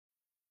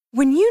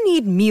When you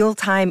need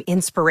mealtime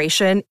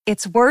inspiration,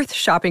 it's worth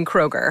shopping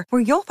Kroger,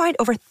 where you'll find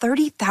over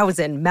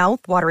 30,000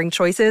 mouth-watering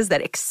choices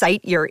that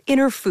excite your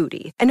inner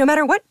foodie. And no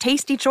matter what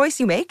tasty choice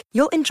you make,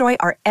 you'll enjoy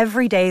our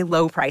everyday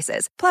low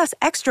prices, plus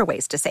extra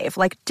ways to save,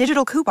 like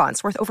digital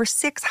coupons worth over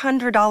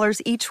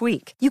 $600 each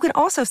week. You can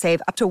also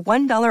save up to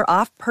 $1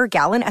 off per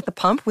gallon at the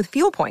pump with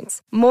fuel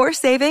points. More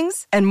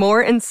savings and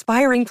more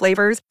inspiring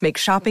flavors make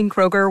shopping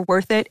Kroger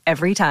worth it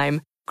every time.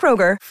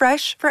 Kroger,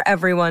 fresh for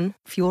everyone.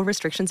 Fuel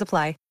restrictions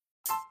apply.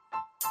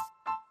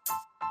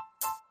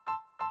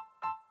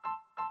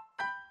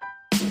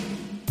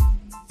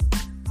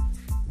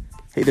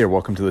 Hey there,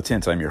 welcome to The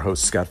Tint. I'm your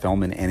host, Scott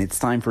Fellman, and it's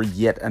time for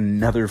yet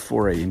another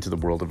foray into the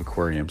world of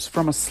aquariums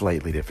from a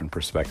slightly different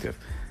perspective.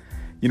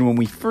 You know, when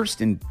we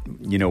first,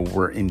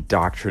 were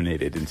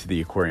indoctrinated into the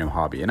aquarium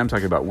hobby, and I'm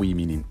talking about we,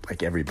 meaning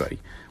like everybody,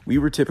 we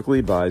were typically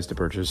advised to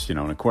purchase, an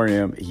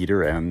aquarium, a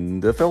heater,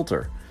 and a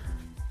filter.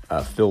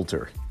 A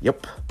filter,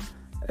 yep.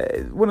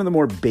 One of the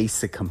more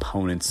basic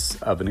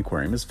components of an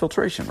aquarium is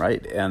filtration,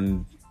 right?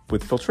 And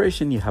with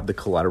filtration, you have the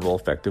collateral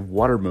effect of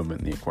water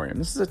movement in the aquarium.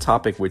 This is a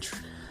topic which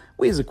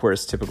we as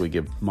aquarists typically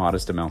give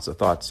modest amounts of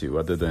thought to,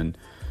 other than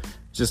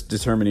just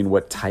determining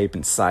what type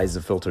and size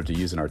of filter to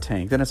use in our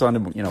tank. Then it's on to,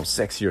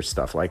 sexier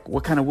stuff like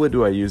what kind of wood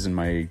do I use in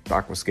my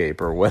aquascape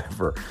or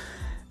whatever.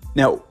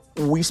 Now,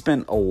 we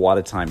spent a lot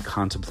of time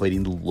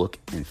contemplating the look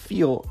and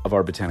feel of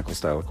our botanical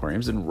style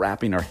aquariums and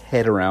wrapping our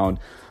head around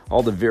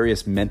all the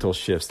various mental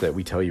shifts that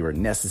we tell you are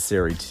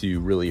necessary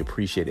to really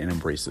appreciate and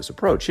embrace this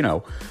approach.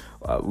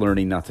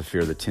 Learning not to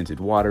fear the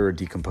tinted water,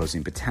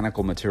 decomposing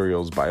botanical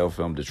materials,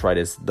 biofilm,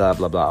 detritus, blah,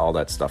 blah, blah, all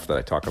that stuff that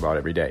I talk about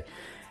every day.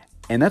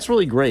 And that's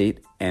really great,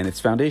 and it's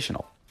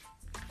foundational.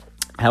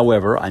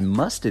 However, I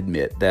must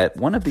admit that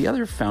one of the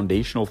other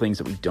foundational things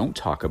that we don't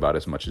talk about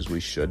as much as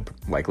we should,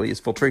 likely, is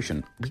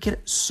filtration. We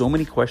get so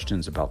many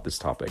questions about this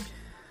topic.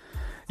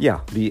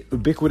 Yeah, the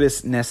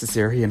ubiquitous,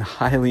 necessary, and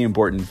highly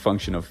important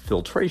function of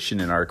filtration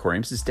in our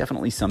aquariums is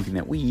definitely something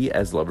that we,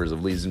 as lovers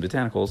of leaves and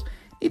botanicals,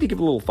 need to give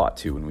a little thought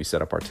to when we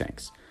set up our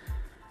tanks.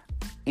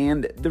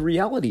 And the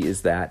reality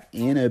is that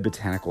in a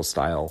botanical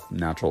style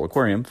natural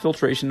aquarium,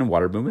 filtration and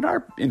water movement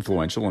are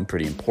influential and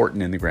pretty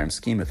important in the grand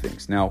scheme of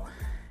things. Now,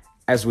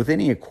 as with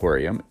any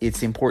aquarium,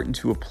 it's important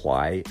to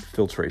apply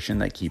filtration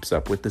that keeps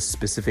up with the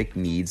specific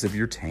needs of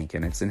your tank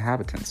and its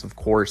inhabitants. Of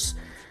course,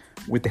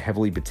 with the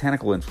heavily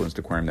botanical influenced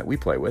aquarium that we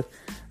play with,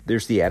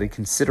 there's the added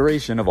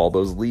consideration of all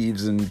those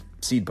leaves and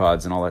seed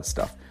pods and all that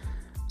stuff.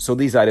 So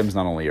these items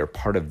not only are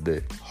part of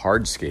the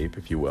hardscape,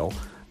 if you will,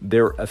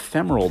 their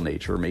ephemeral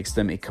nature makes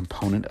them a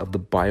component of the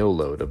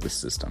bioload of the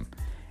system.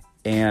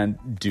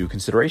 And due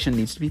consideration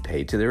needs to be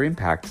paid to their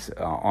impact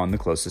on the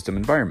closed system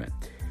environment.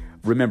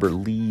 Remember,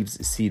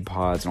 leaves, seed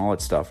pods, and all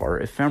that stuff are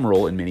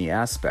ephemeral in many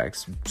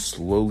aspects,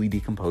 slowly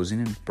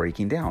decomposing and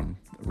breaking down,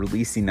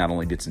 releasing not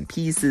only bits and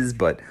pieces,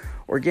 but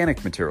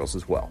organic materials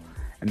as well.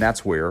 And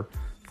that's where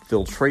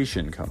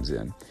filtration comes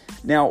in.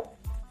 Now,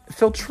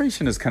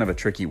 filtration is kind of a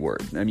tricky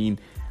word. I mean,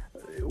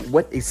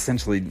 what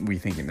essentially are we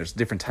thinking? There's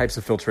different types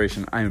of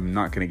filtration. I'm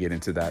not going to get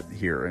into that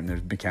here. And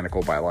there's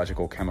mechanical,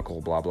 biological,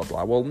 chemical, blah, blah,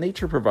 blah. Well,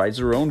 nature provides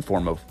her own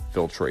form of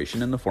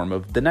filtration in the form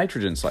of the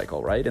nitrogen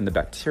cycle, right? And the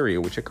bacteria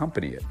which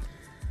accompany it.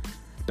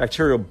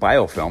 Bacterial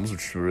biofilms,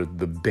 which are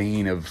the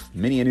bane of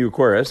many a new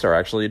aquarist, are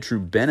actually a true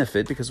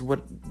benefit because of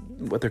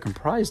what they're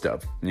comprised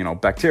of.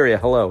 Bacteria,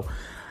 hello.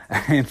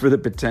 And for the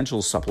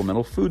potential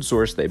supplemental food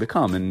source they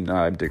become. And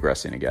I'm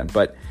digressing again.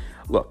 But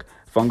look,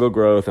 fungal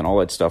growth and all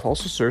that stuff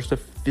also serves to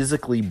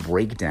physically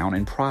break down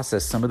and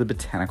process some of the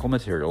botanical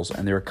materials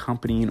and their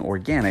accompanying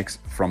organics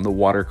from the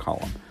water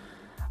column.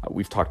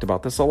 We've talked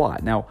about this a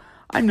lot. Now,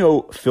 I'm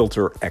no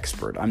filter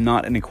expert. I'm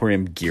not an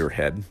aquarium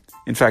gearhead.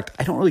 In fact,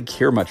 I don't really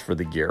care much for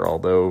the gear,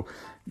 although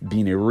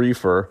being a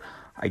reefer,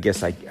 I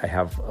guess I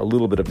have a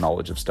little bit of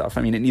knowledge of stuff.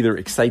 I mean, it neither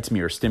excites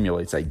me or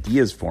stimulates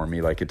ideas for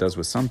me like it does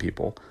with some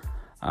people.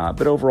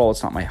 But overall,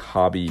 it's not my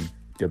hobby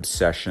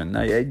obsession.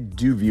 I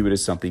do view it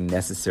as something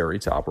necessary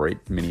to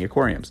operate mini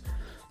aquariums.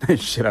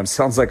 Shit,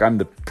 sounds like I'm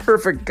the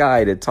perfect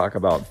guy to talk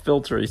about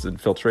filters and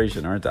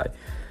filtration, aren't I?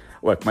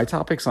 Look, my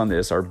topics on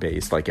this are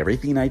based, like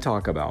everything I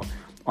talk about,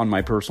 on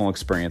my personal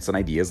experience and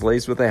ideas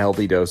laced with a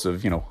healthy dose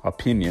of,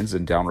 opinions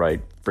and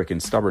downright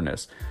freaking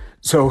stubbornness.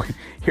 So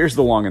here's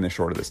the long and the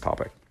short of this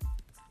topic.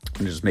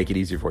 And just make it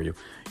easy for you.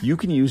 You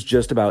can use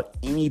just about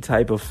any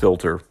type of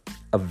filter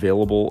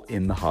available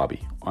in the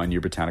hobby on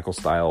your botanical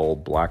style,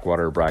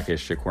 blackwater,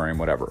 brackish, aquarium,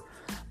 whatever.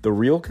 The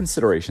real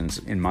considerations,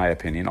 in my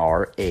opinion,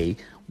 are A,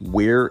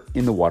 where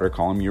in the water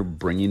column you're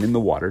bringing in the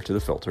water to the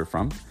filter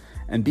from,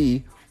 and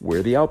B,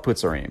 where the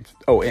outputs are aimed.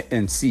 Oh,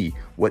 and C,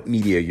 what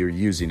media you're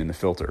using in the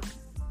filter.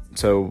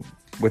 So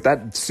with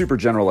that super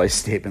generalized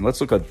statement, let's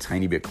look a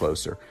tiny bit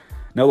closer.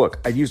 Now look,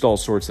 I've used all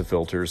sorts of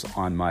filters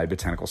on my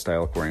botanical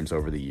style aquariums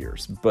over the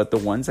years, but the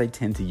ones I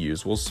tend to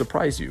use will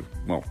surprise you.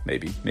 Well,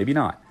 maybe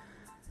not.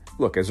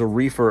 Look, as a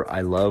reefer,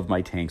 I love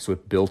my tanks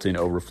with built-in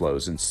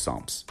overflows and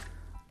sumps.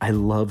 I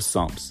love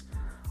sumps.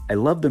 I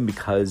love them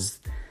because,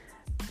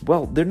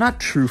 well, they're not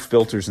true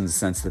filters in the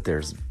sense that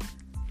there's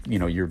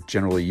you're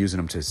generally using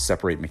them to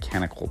separate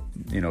mechanical,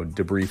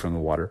 debris from the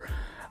water.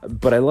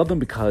 But I love them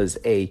because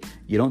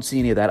you don't see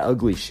any of that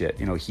ugly shit,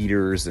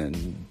 heaters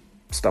and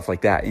stuff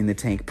like that in the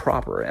tank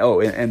proper.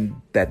 Oh,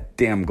 and that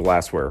damn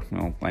glassware.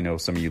 Well, I know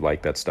some of you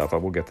like that stuff. I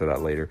will get to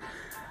that later.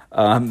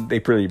 They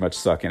pretty much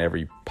suck in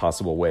every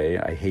possible way.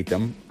 I hate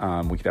them.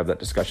 We could have that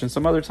discussion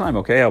some other time,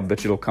 okay? I'll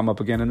bet you it'll come up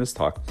again in this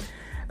talk.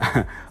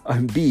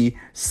 B,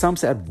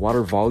 sumps add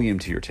water volume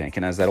to your tank.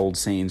 And as that old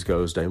saying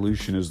goes,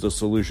 dilution is the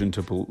solution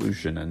to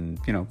pollution and,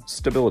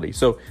 stability.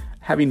 So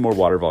having more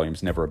water volume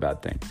is never a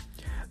bad thing.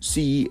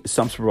 C,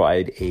 sumps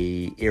provide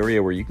a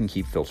area where you can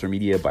keep filter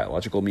media,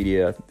 biological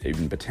media,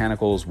 even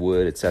botanicals,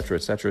 wood,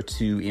 etc.,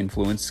 to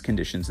influence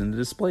conditions in the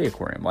display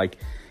aquarium. Like,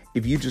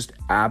 if you just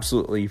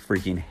absolutely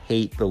freaking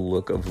hate the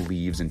look of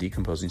leaves and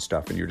decomposing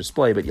stuff in your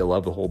display, but you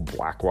love the whole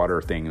black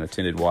water thing and the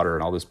tinted water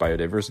and all this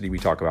biodiversity we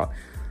talk about,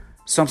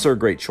 sumps are a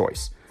great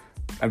choice,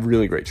 a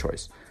really great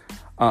choice.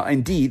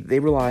 Indeed, they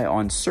rely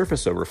on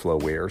surface overflow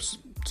wares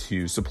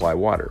to supply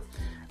water.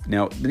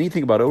 Now, the neat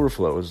thing about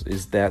overflows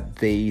is that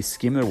they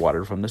skim their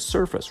water from the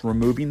surface,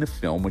 removing the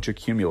film which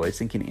accumulates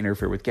and can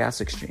interfere with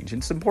gas exchange.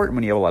 And it's important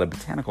when you have a lot of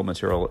botanical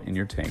material in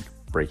your tank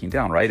breaking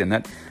down, right? And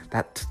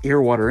that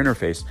air-water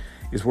interface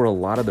is where a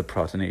lot of the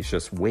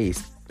proteinaceous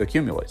waste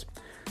accumulates.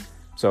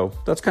 So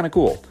that's kind of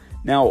cool.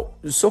 Now,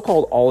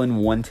 so-called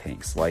all-in-one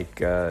tanks like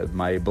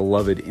my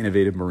beloved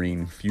Innovative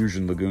Marine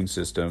Fusion Lagoon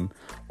system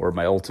or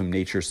my Ultim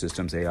Nature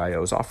Systems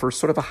AIOs offer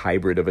sort of a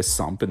hybrid of a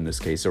sump, in this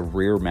case a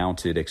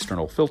rear-mounted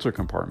external filter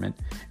compartment,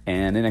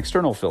 and an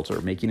external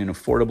filter, making an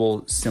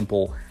affordable,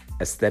 simple,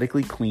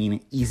 aesthetically clean,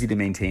 easy to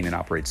maintain and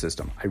operate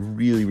system. I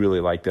really,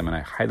 really like them, and I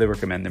highly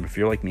recommend them if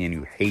you're like me and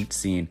you hate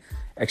seeing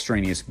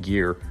extraneous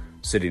gear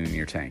sitting in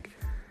your tank.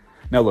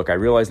 Now, look, I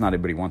realize not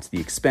everybody wants the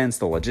expense,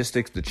 the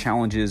logistics, the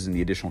challenges, and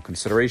the additional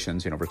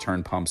considerations,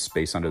 return pumps,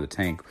 space under the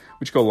tank,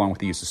 which go along with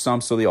the use of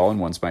sumps, so the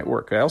all-in-ones might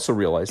work. I also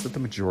realize that the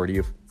majority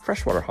of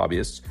freshwater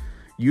hobbyists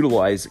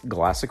utilize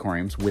glass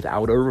aquariums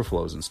without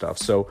overflows and stuff,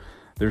 so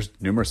there's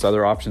numerous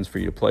other options for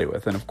you to play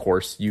with. And of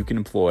course, you can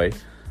employ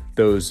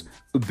those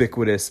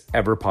ubiquitous,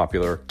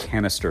 ever-popular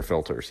canister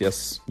filters.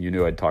 Yes, you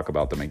knew I'd talk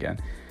about them again.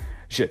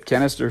 Shit,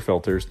 canister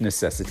filters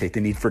necessitate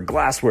the need for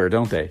glassware,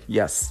 don't they?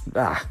 Yes.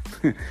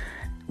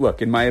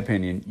 Look, in my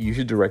opinion, you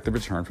should direct the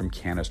return from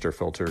canister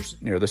filters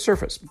near the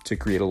surface to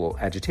create a little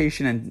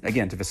agitation and,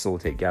 again, to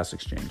facilitate gas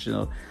exchange.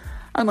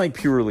 Unlike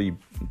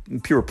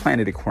pure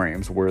planet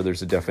aquariums where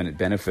there's a definite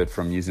benefit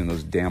from using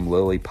those damn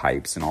lily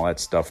pipes and all that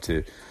stuff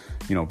to,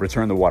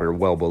 return the water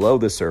well below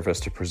the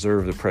surface to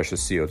preserve the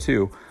precious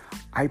CO2,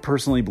 I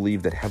personally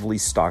believe that heavily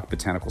stocked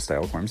botanical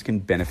style aquariums can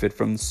benefit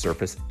from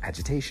surface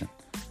agitation.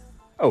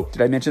 Oh,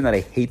 did I mention that I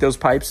hate those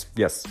pipes?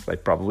 Yes, I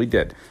probably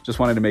did. Just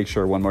wanted to make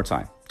sure one more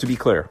time. To be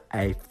clear,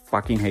 I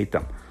fucking hate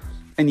them.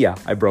 And yeah,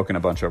 I've broken a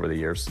bunch over the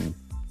years, and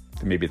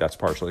maybe that's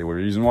partially the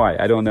reason why.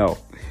 I don't know.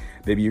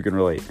 Maybe you can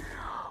relate.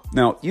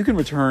 Now, you can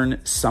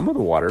return some of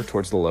the water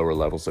towards the lower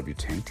levels of your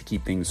tank to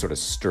keep things sort of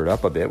stirred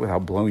up a bit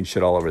without blowing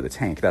shit all over the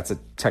tank. That's a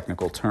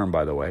technical term,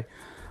 by the way.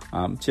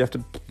 So you have to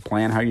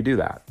plan how you do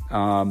that.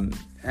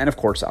 And of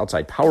course,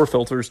 outside power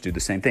filters do the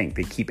same thing.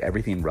 They keep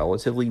everything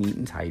relatively neat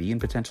and tidy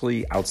and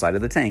potentially outside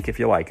of the tank if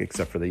you like,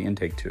 except for the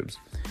intake tubes.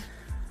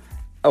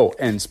 Oh,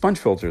 and sponge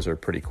filters are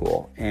pretty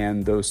cool.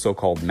 And those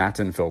so-called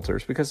Matin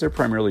filters, because they're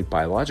primarily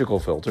biological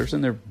filters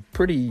and they're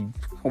pretty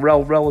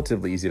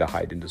relatively easy to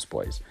hide in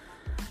displays.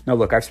 Now,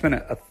 look, I've spent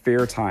a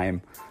fair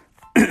time,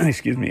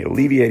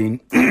 alleviating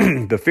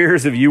the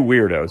fears of you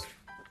weirdos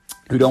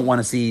who don't want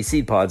to see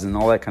seed pods and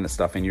all that kind of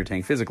stuff in your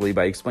tank physically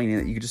by explaining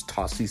that you can just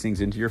toss these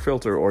things into your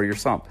filter or your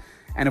sump.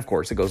 And of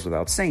course, it goes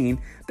without saying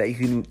that you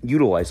can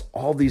utilize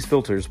all these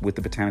filters with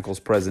the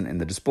botanicals present in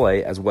the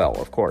display as well,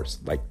 of course,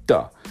 like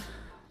duh.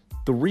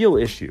 The real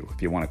issue,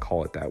 if you want to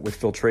call it that, with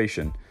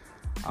filtration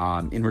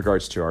in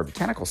regards to our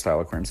botanical style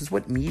aquariums is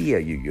what media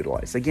you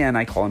utilize. Again,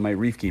 I call in my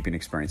reef keeping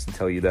experience and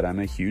tell you that I'm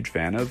a huge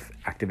fan of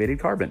activated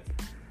carbon.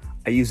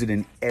 I use it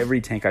in every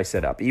tank I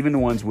set up, even the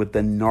ones with the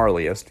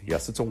gnarliest,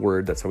 yes, it's a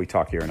word, that's how we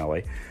talk here in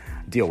LA,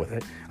 deal with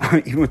it,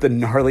 even with the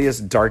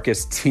gnarliest,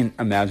 darkest tint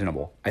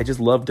imaginable. I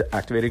just love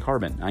activated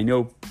carbon. I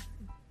know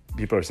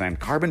people are saying,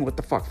 carbon, what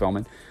the fuck,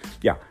 Feldman?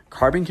 Yeah,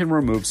 carbon can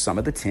remove some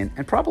of the tint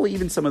and probably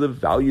even some of the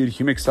valued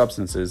humic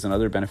substances and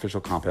other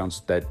beneficial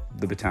compounds that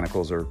the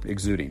botanicals are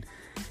exuding.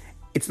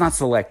 It's not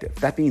selective.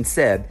 That being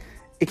said,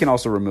 it can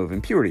also remove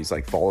impurities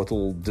like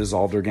volatile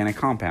dissolved organic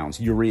compounds,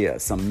 urea,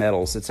 some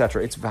metals,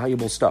 etc. It's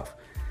valuable stuff.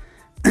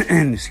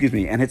 Excuse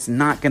me, and it's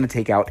not going to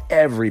take out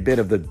every bit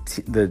of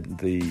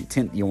the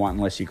tint you want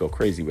unless you go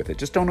crazy with it.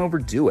 Just don't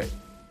overdo it.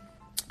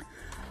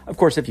 Of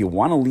course, if you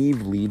want to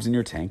leave leaves in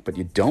your tank, but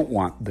you don't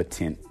want the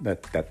tint,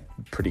 that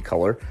pretty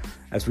color,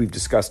 as we've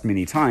discussed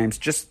many times,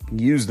 just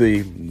use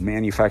the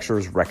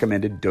manufacturer's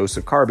recommended dose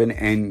of carbon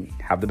and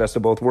have the best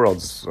of both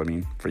worlds. I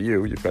mean, for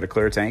you, you've got a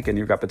clear tank and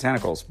you've got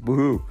botanicals.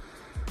 Woohoo!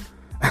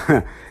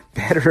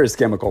 Better as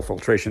chemical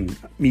filtration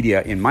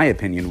media, in my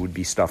opinion, would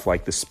be stuff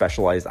like the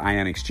specialized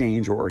ion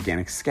exchange or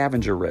organic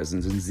scavenger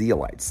resins and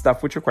zeolites,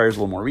 stuff which requires a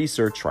little more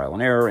research, trial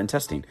and error, and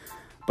testing.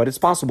 But it's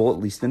possible, at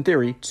least in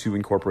theory, to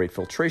incorporate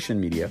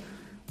filtration media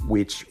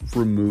which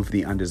remove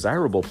the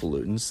undesirable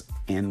pollutants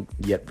and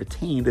yet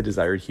retain the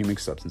desired humic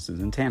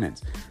substances and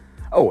tannins.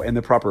 Oh, and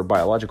the proper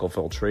biological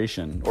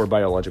filtration or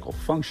biological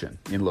function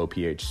in low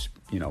pH,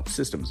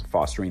 systems,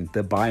 fostering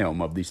the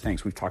biome of these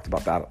tanks. We've talked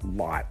about that a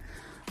lot.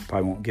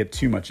 I won't get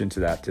too much into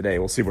that today.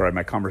 We'll see where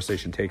my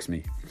conversation takes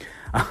me.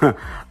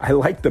 I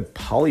like the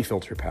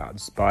polyfilter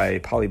pads by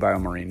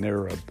Polybiomarine.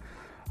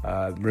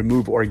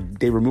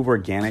 They remove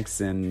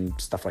organics and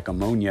stuff like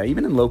ammonia,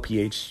 even in low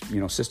pH,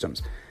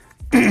 systems.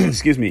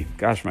 Excuse me.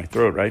 Gosh, my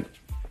throat, right?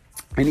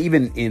 And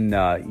even in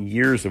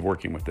years of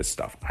working with this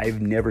stuff,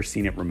 I've never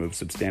seen it remove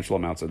substantial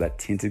amounts of that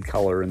tinted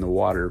color in the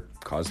water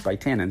caused by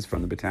tannins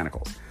from the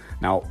botanicals.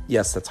 Now,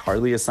 yes, that's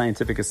hardly a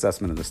scientific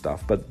assessment of the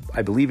stuff, but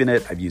I believe in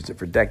it. I've used it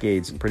for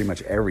decades in pretty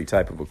much every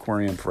type of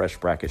aquarium, fresh,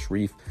 brackish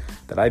reef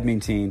that I've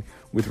maintained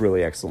with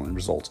really excellent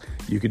results.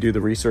 You could do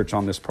the research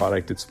on this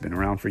product. It's been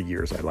around for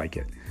years. I like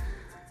it.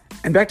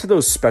 And back to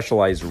those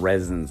specialized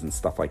resins and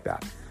stuff like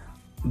that.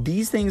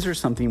 These things are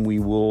something we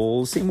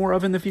will see more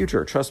of in the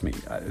future. Trust me,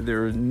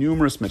 there are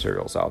numerous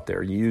materials out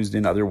there used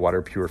in other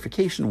water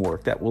purification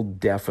work that will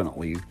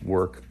definitely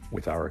work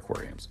with our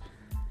aquariums.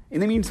 In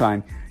the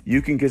meantime,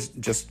 you can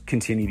just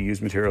continue to use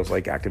materials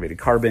like activated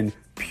carbon,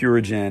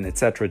 Purigen,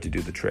 etc. to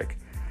do the trick.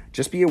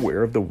 Just be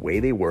aware of the way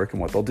they work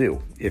and what they'll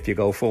do. If you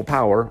go full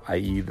power,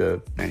 i.e.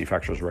 the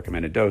manufacturer's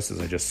recommended dose, as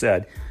I just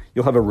said,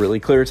 you'll have a really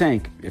clear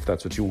tank if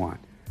that's what you want.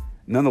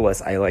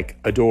 Nonetheless, I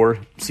adore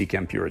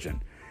Seachem Purigen.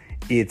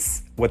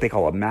 It's what they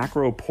call a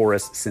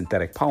macroporous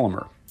synthetic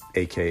polymer,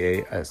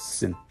 aka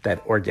a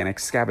organic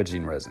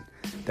scavenging resin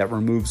that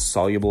removes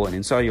soluble and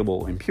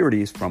insoluble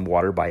impurities from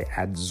water by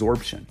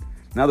adsorption.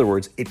 In other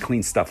words, it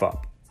cleans stuff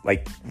up,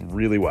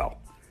 really well.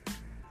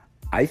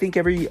 I think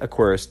every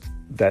aquarist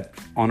that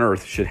on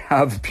Earth should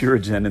have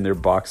Purigen in their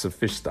box of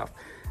fish stuff,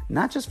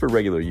 not just for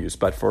regular use,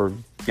 but for,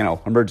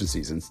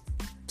 emergencies and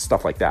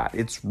stuff like that.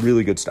 It's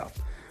really good stuff.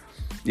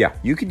 Yeah,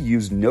 you could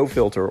use no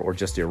filter or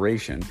just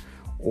aeration,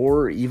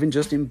 or even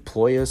just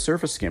employ a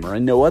surface skimmer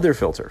and no other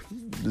filter.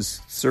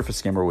 This surface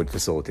skimmer would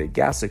facilitate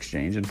gas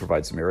exchange and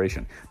provide some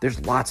aeration. There's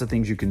lots of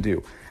things you can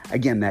do.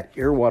 Again, that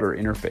air-water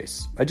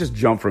interface. I just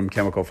jumped from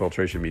chemical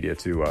filtration media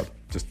to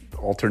just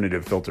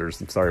alternative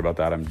filters. I'm sorry about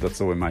that. That's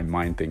the way my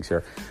mind thinks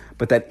here.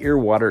 But that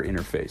air-water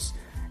interface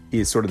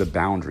is sort of the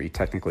boundary,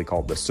 technically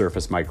called the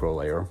surface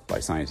microlayer by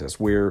scientists,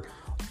 where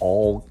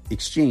all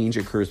exchange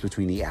occurs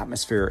between the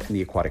atmosphere and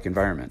the aquatic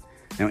environment.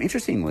 Now,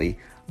 interestingly,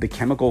 the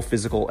chemical,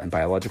 physical, and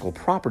biological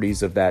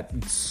properties of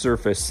that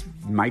surface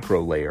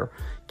microlayer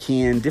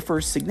can differ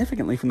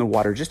significantly from the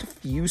water just a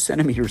few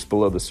centimeters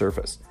below the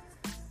surface.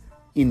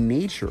 In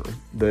nature,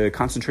 the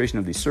concentration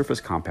of these surface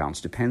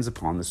compounds depends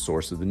upon the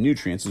source of the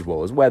nutrients as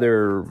well as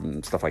weather,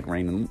 stuff like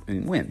rain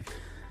and wind.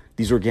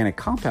 These organic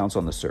compounds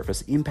on the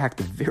surface impact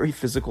the very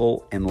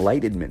physical and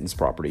light admittance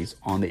properties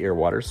on the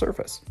air-water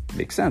surface.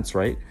 Makes sense,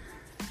 right?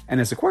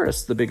 And as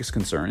aquarists, the biggest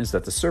concern is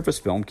that the surface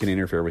film can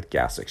interfere with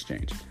gas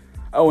exchange.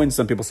 Oh, and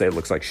some people say it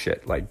looks like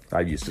shit.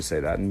 I used to say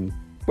that. And,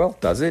 well,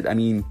 does it? I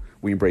mean,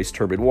 we embrace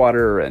turbid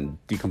water and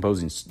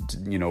decomposing,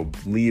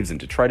 leaves and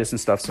detritus and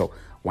stuff. So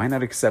why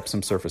not accept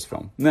some surface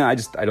film? No, I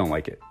don't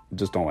like it.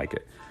 Just don't like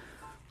it.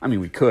 I mean,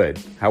 we could.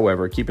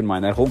 However, keep in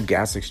mind that whole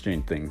gas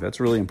exchange thing. That's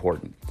really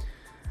important.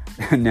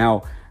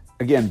 Now,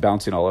 again,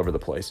 bouncing all over the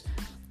place.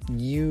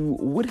 You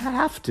would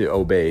have to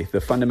obey the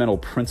fundamental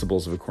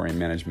principles of aquarium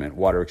management,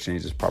 water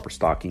exchanges, proper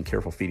stocking,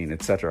 careful feeding,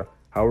 etc.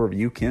 However,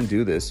 you can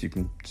do this.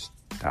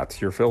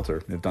 That's your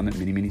filter. I've done it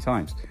many, many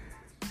times.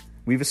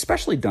 We've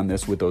especially done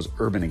this with those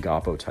urban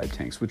agapo type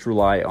tanks, which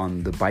rely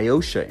on the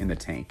biotia in the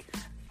tank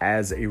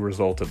as a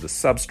result of the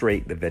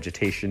substrate, the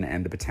vegetation,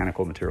 and the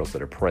botanical materials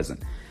that are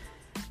present.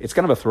 It's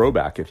kind of a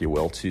throwback, if you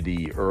will, to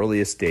the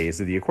earliest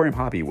days of the aquarium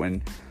hobby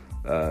when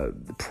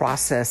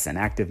process and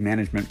active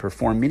management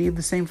perform many of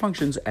the same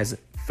functions as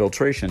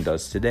filtration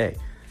does today.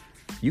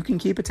 You can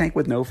keep a tank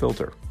with no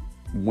filter.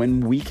 When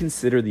we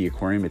consider the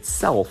aquarium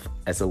itself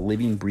as a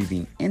living,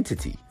 breathing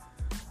entity,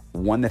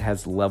 one that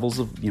has levels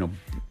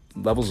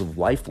of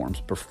life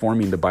forms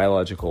performing the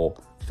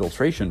biological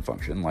filtration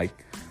function,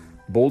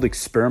 bold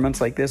experiments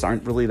like this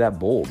aren't really that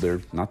bold.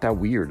 They're not that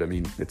weird. I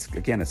mean, it's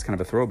kind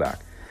of a throwback.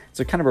 It's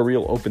a kind of a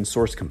real open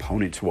source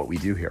component to what we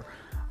do here.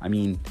 I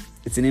mean,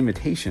 it's an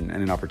invitation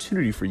and an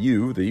opportunity for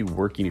you, the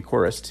working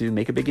aquarist, to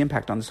make a big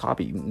impact on this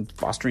hobby,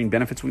 fostering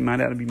benefits we might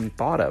not have even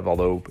thought of,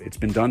 although it's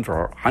been done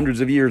for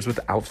hundreds of years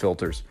without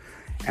filters.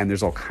 And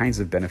there's all kinds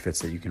of benefits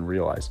that you can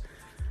realize.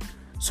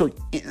 So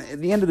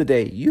at the end of the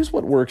day, use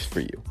what works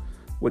for you,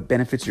 what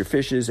benefits your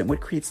fishes, and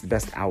what creates the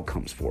best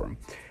outcomes for them.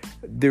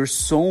 There's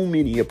so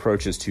many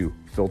approaches to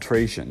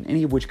filtration,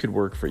 any of which could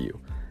work for you.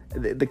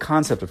 The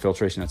concept of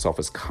filtration itself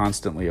is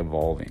constantly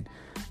evolving.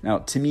 Now,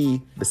 to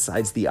me,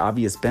 besides the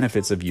obvious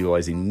benefits of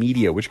utilizing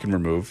media, which can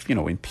remove,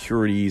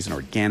 impurities and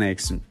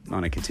organics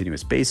on a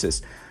continuous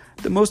basis,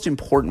 the most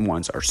important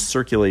ones are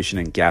circulation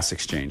and gas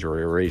exchange or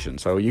aeration.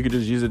 So you could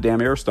just use a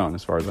damn air stone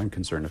as far as I'm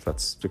concerned, if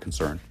that's the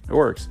concern. It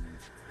works.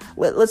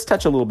 Let's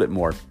touch a little bit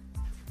more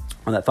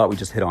on that thought we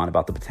just hit on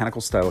about the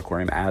botanical style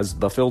aquarium as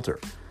the filter.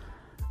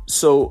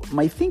 So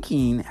my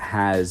thinking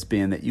has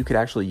been that you could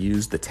actually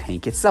use the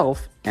tank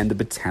itself and the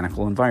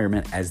botanical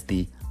environment as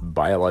the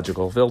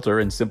biological filter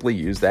and simply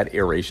use that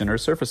aeration or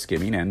surface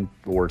skimming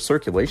or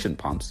circulation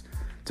pumps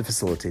to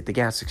facilitate the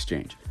gas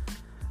exchange.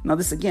 Now,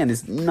 this again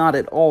is not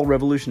at all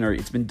revolutionary.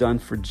 It's been done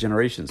for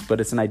generations, but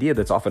it's an idea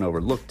that's often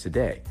overlooked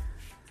today.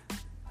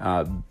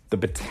 The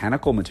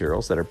botanical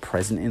materials that are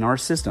present in our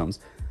systems,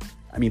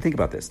 think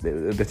about this.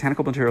 The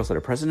botanical materials that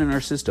are present in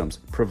our systems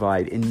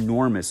provide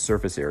enormous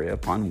surface area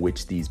upon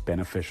which these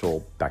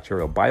beneficial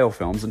bacterial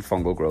biofilms and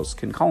fungal growths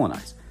can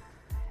colonize.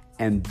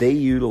 And they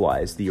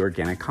utilize the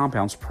organic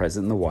compounds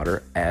present in the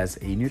water as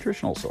a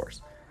nutritional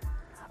source.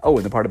 Oh,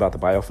 and the part about the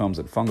biofilms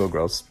and fungal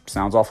growths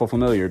sounds awful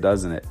familiar,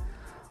 doesn't it?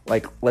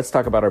 Let's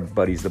talk about our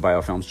buddies, the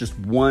biofilms, just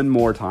one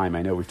more time.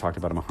 I know we've talked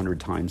about them 100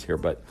 times here,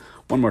 but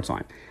one more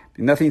time.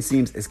 Nothing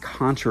seems as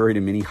contrary to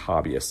many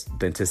hobbyists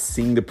than to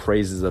sing the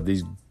praises of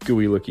these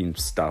gooey-looking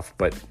stuff,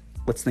 but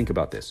let's think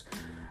about this.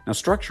 Now,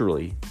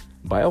 structurally,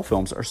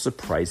 biofilms are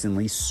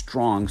surprisingly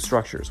strong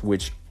structures,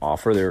 which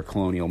offer their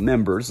colonial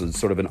members as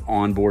sort of an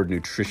onboard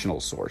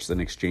nutritional source, an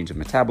exchange of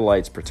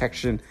metabolites,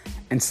 protection,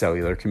 and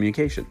cellular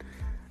communication.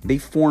 They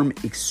form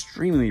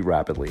extremely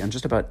rapidly on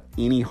just about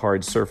any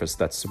hard surface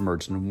that's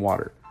submerged in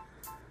water.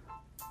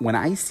 When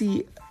I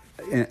see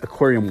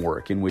aquarium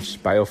work in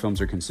which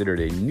biofilms are considered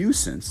a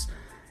nuisance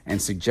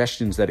and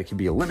suggestions that it can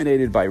be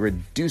eliminated by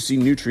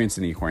reducing nutrients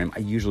in the aquarium, I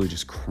usually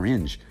just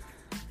cringe.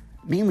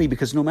 Mainly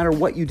because no matter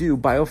what you do,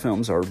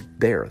 biofilms are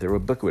there. They're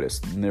ubiquitous,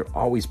 and they're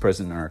always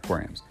present in our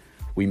aquariums.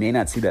 We may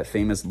not see that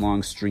famous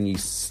long, stringy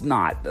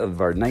snot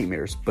of our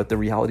nightmares, but the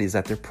reality is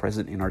that they're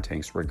present in our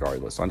tanks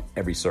regardless, on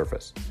every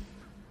surface.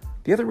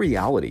 The other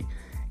reality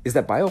is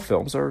that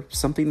biofilms are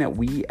something that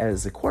we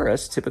as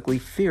aquarists typically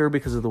fear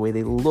because of the way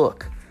they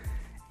look.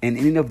 And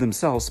in and of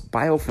themselves,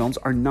 biofilms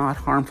are not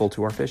harmful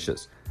to our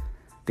fishes.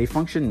 They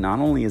function not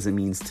only as a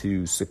means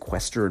to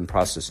sequester and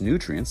process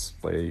nutrients,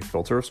 like a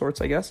filter of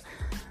sorts, I guess,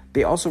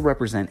 they also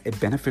represent a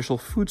beneficial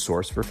food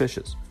source for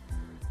fishes.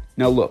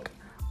 Now look,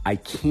 I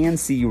can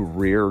see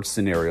rare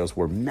scenarios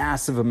where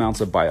massive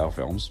amounts of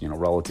biofilms,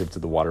 relative to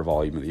the water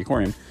volume of the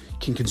aquarium,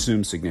 can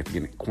consume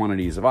significant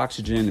quantities of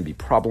oxygen and be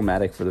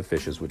problematic for the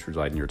fishes which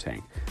reside in your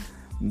tank.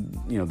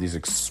 These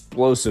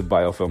explosive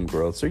biofilm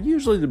growths are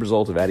usually the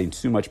result of adding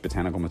too much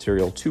botanical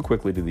material too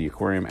quickly to the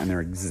aquarium, and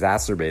they're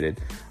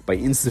exacerbated by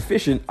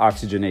insufficient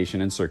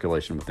oxygenation and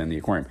circulation within the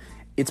aquarium.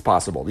 It's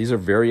possible. These are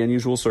very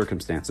unusual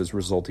circumstances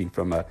resulting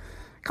from a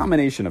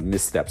combination of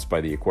missteps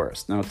by the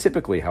aquarist. Now,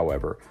 typically,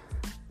 however,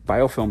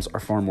 biofilms are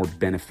far more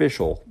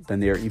beneficial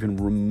than they are even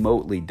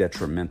remotely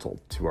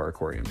detrimental to our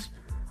aquariums.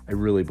 I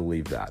really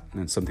believe that,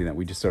 and it's something that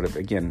we just sort of,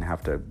 again,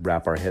 have to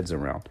wrap our heads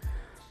around.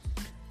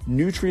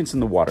 Nutrients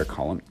in the water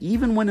column,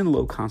 even when in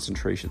low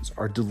concentrations,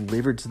 are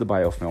delivered to the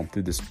biofilm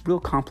through this real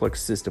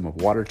complex system of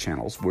water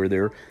channels where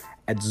they're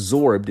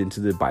adsorbed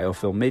into the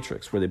biofilm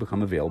matrix, where they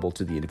become available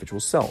to the individual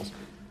cells.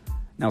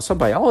 Now, some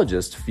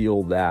biologists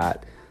feel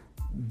that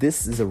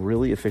this is a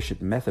really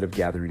efficient method of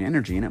gathering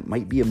energy, and it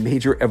might be a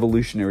major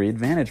evolutionary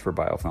advantage for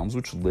biofilms,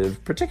 which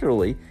live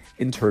particularly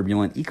in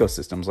turbulent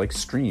ecosystems like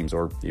streams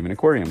or even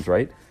aquariums,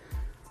 right?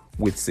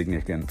 With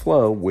significant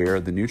flow, where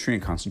the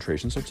nutrient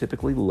concentrations are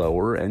typically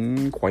lower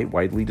and quite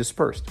widely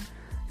dispersed.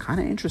 Kind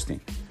of interesting.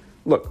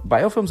 Look,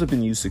 biofilms have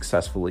been used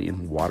successfully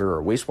in water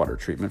or wastewater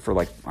treatment for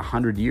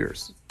 100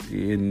 years.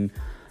 In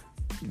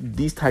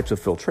these types of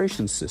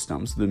filtration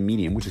systems, the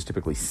medium, which is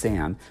typically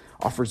sand,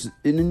 offers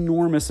an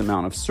enormous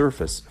amount of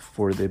surface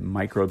for the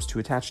microbes to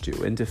attach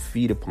to and to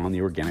feed upon the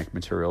organic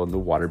material in the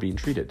water being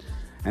treated.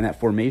 And that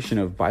formation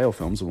of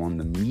biofilms along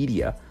the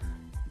media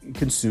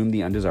consume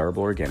the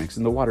undesirable organics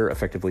in the water,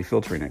 effectively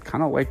filtering it.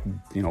 Kind of like,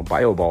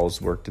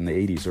 BioBalls worked in the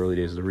 80s, early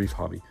days of the reef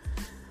hobby.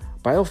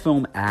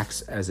 Biofilm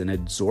acts as an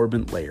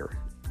adsorbent layer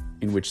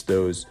in which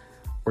those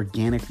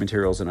organic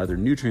materials and other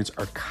nutrients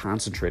are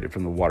concentrated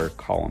from the water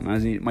column.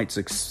 As you might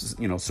sort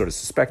of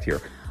suspect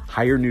here,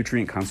 higher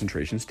nutrient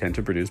concentrations tend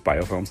to produce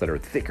biofilms that are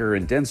thicker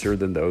and denser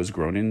than those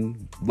grown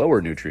in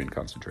lower nutrient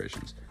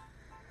concentrations.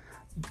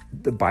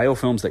 The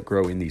biofilms that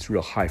grow in these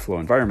real high-flow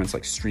environments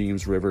like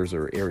streams, rivers,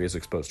 or areas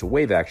exposed to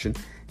wave action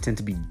tend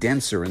to be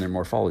denser in their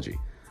morphology.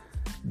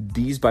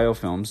 These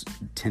biofilms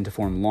tend to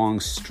form long,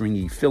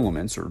 stringy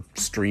filaments or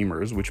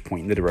streamers which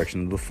point in the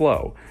direction of the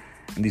flow.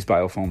 And these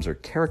biofilms are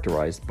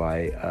characterized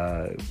by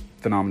a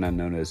phenomenon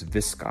known as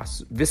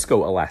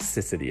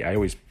viscoelasticity. I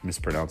always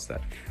mispronounce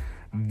that.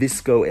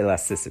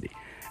 Viscoelasticity.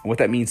 And what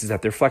that means is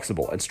that they're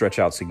flexible and stretch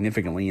out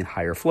significantly in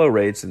higher flow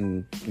rates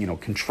and,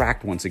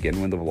 contract once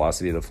again when the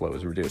velocity of the flow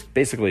is reduced.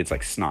 Basically, it's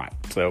like snot.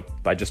 So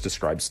I just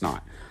described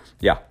snot.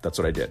 Yeah, that's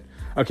what I did.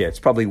 Okay, it's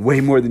probably way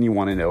more than you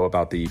want to know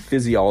about the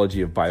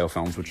physiology of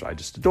biofilms, which I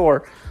just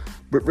adore.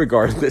 But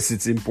regardless,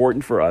 it's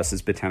important for us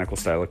as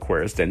botanical-style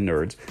aquarists and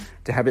nerds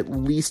to have at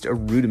least a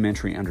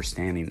rudimentary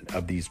understanding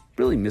of these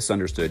really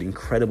misunderstood,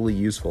 incredibly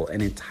useful,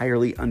 and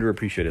entirely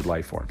underappreciated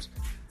life forms.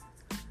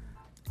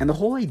 And the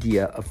whole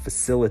idea of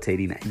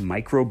facilitating a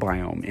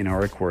microbiome in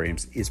our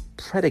aquariums is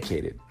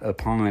predicated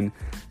upon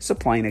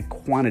supplying a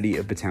quantity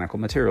of botanical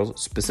materials,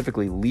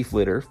 specifically leaf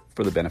litter,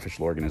 for the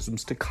beneficial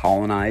organisms to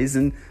colonize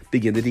and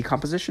begin the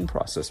decomposition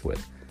process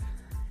with.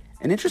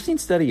 An interesting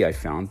study I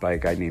found by a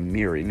guy named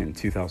Meering in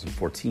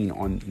 2014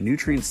 on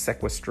nutrient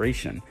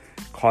sequestration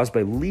caused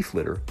by leaf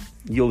litter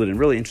yielded a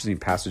really interesting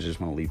passage I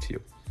just want to leave to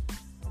you.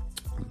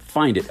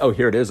 Find it. Oh,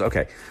 here it is.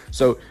 Okay.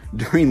 So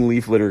during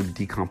leaf litter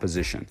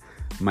decomposition,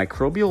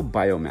 microbial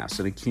biomass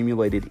and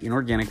accumulated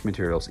inorganic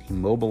materials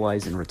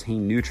immobilize and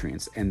retain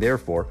nutrients, and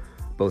therefore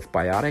both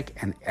biotic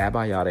and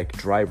abiotic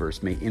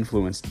drivers may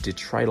influence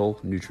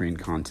detrital nutrient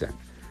content.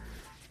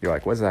 You're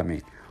like, what does that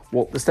mean?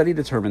 Well, the study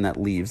determined that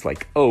leaves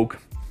like oak,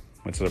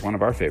 which is one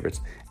of our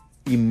favorites,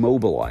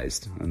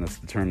 immobilized, and that's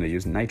the term they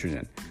use,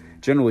 nitrogen.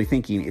 Generally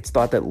interesting, it's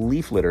thought that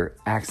leaf litter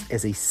acts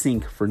as a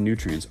sink for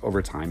nutrients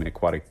over time in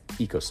aquatic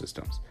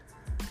ecosystems.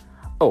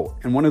 Oh,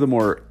 and one of the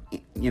more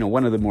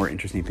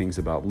interesting things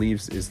about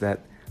leaves is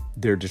that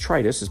their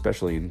detritus,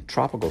 especially in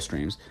tropical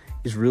streams,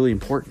 is really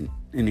important.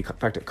 In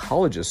fact,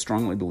 ecologists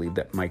strongly believe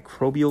that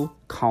microbial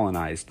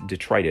colonized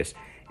detritus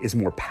is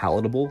more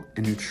palatable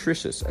and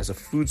nutritious as a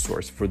food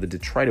source for the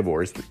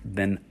detritivores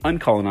than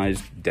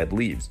uncolonized dead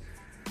leaves.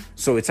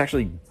 So it's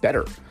actually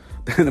better.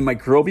 The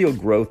microbial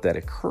growth that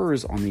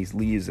occurs on these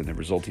leaves and the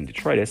resulting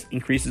detritus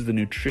increases the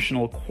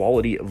nutritional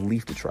quality of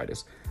leaf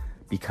detritus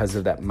because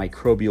of that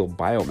microbial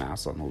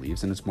biomass on the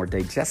leaves, and it's more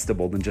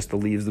digestible than just the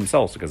leaves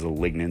themselves because of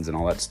the lignins and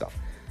all that stuff.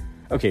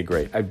 Okay,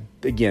 great. I've,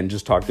 again,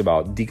 just talked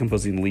about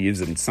decomposing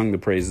leaves and sung the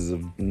praises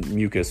of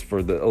mucus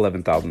for the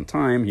 11,000th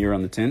time here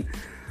on the Tint.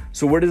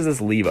 So where does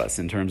this leave us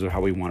in terms of how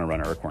we want to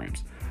run our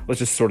aquariums? Let's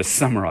just sort of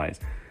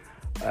summarize.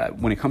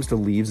 When it comes to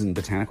leaves and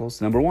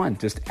botanicals, number one,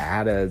 just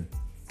add a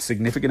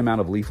significant amount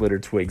of leaf litter,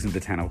 twigs, and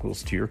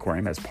botanicals to your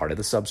aquarium as part of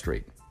the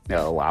substrate.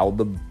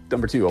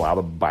 Number two, allow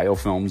the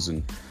biofilms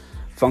and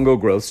fungal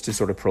growths to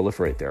sort of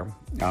proliferate there.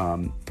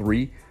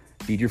 3,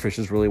 feed your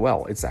fishes really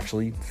well. It's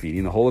actually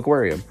feeding the whole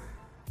aquarium.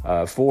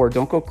 4,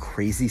 don't go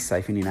crazy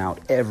siphoning out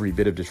every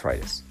bit of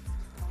detritus.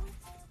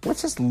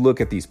 Let's just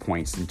look at these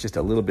points in just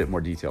a little bit more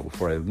detail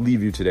before I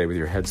leave you today with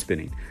your head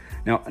spinning.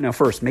 Now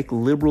first, make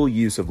liberal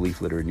use of leaf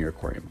litter in your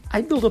aquarium.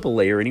 I build up a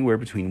layer anywhere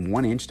between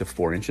 1 inch to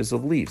 4 inches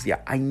of leaves. Yeah,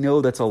 I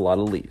know that's a lot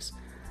of leaves.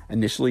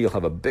 Initially, you'll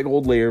have a big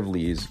old layer of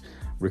leaves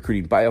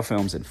recruiting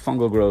biofilms and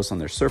fungal growths on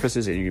their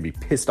surfaces, and you're going to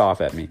be pissed off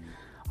at me.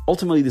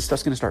 Ultimately, this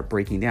stuff's going to start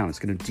breaking down. It's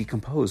going to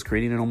decompose,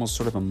 creating an almost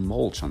sort of a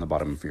mulch on the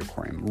bottom of your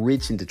aquarium,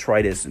 rich in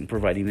detritus and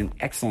providing an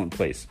excellent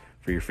place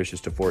for your fishes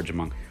to forage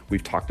among.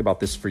 We've talked about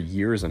this for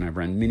years, and I've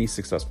run many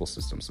successful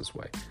systems this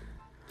way.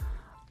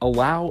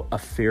 Allow a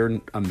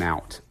fair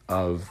amount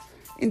of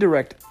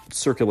indirect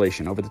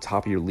circulation over the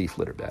top of your leaf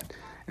litter bed.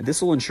 And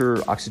this will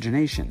ensure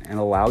oxygenation and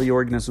allow the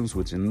organisms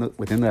within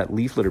that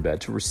leaf litter bed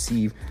to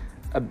receive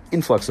an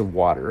influx of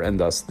water and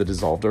thus the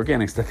dissolved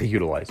organics that they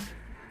utilize.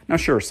 Now,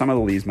 sure, some of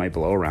the leaves might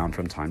blow around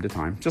from time to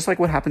time, just like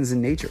what happens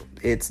in nature.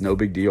 It's no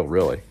big deal,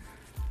 really.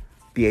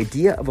 The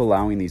idea of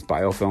allowing these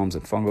biofilms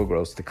and fungal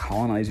growths to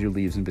colonize your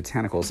leaves and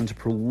botanicals and to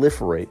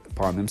proliferate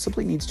upon them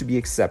simply needs to be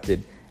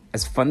accepted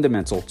as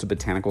fundamental to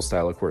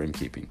botanical-style aquarium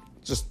keeping.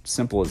 Just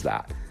simple as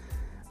that.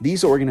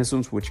 These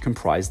organisms, which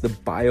comprise the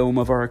biome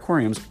of our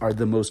aquariums, are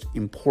the most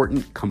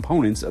important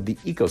components of the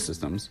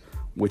ecosystems,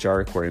 which our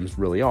aquariums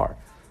really are.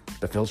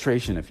 The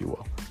filtration, if you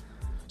will.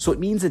 So it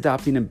means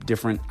adopting a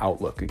different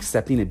outlook,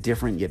 accepting a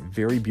different yet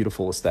very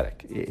beautiful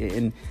aesthetic.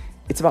 And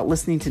it's about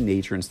listening to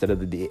nature instead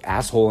of the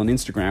asshole on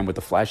Instagram with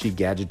the flashy,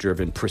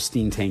 gadget-driven,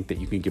 pristine tank that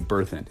you can give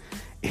birth in.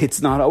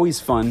 It's not always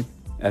fun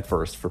at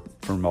first for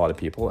a lot of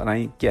people, and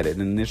I get it.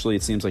 And initially,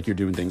 it seems like you're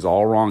doing things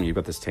all wrong. You've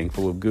got this tank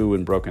full of goo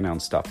and broken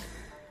down stuff.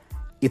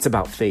 It's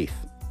about faith.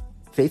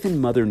 Faith in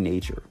Mother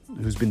Nature,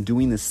 who's been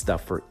doing this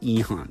stuff for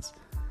eons.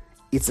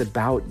 It's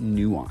about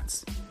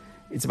nuance.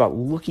 It's about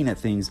looking at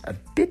things a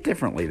bit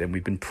differently than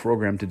we've been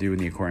programmed to do in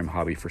the aquarium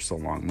hobby for so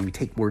long. When we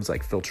take words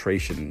like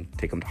filtration and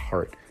take them to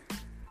heart.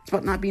 It's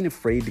about not being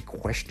afraid to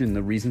question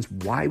the reasons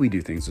why we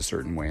do things a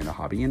certain way in the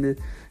hobby and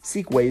to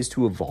seek ways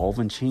to evolve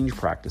and change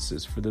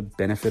practices for the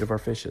benefit of our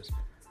fishes.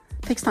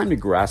 It takes time to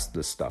grasp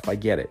this stuff, I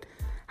get it.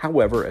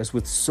 However, as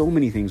with so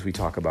many things we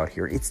talk about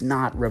here, it's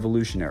not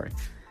revolutionary.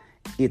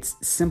 It's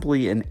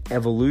simply an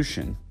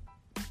evolution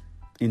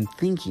in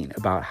thinking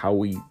about how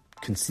we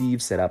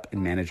conceive, set up,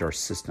 and manage our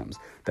systems.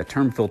 That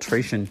term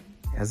filtration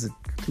has a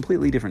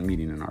completely different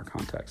meaning in our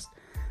context.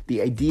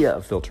 The idea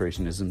of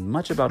filtration is as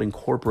much about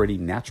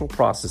incorporating natural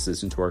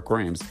processes into our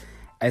aquariums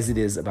as it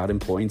is about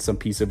employing some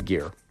piece of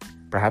gear,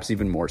 perhaps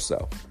even more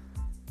so.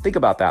 Think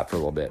about that for a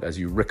little bit as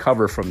you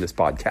recover from this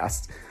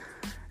podcast.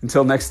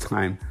 Until next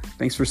time,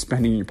 thanks for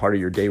spending part of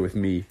your day with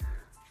me.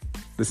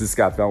 This is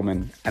Scott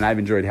Fellman, and I've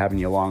enjoyed having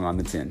you along on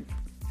the Tin.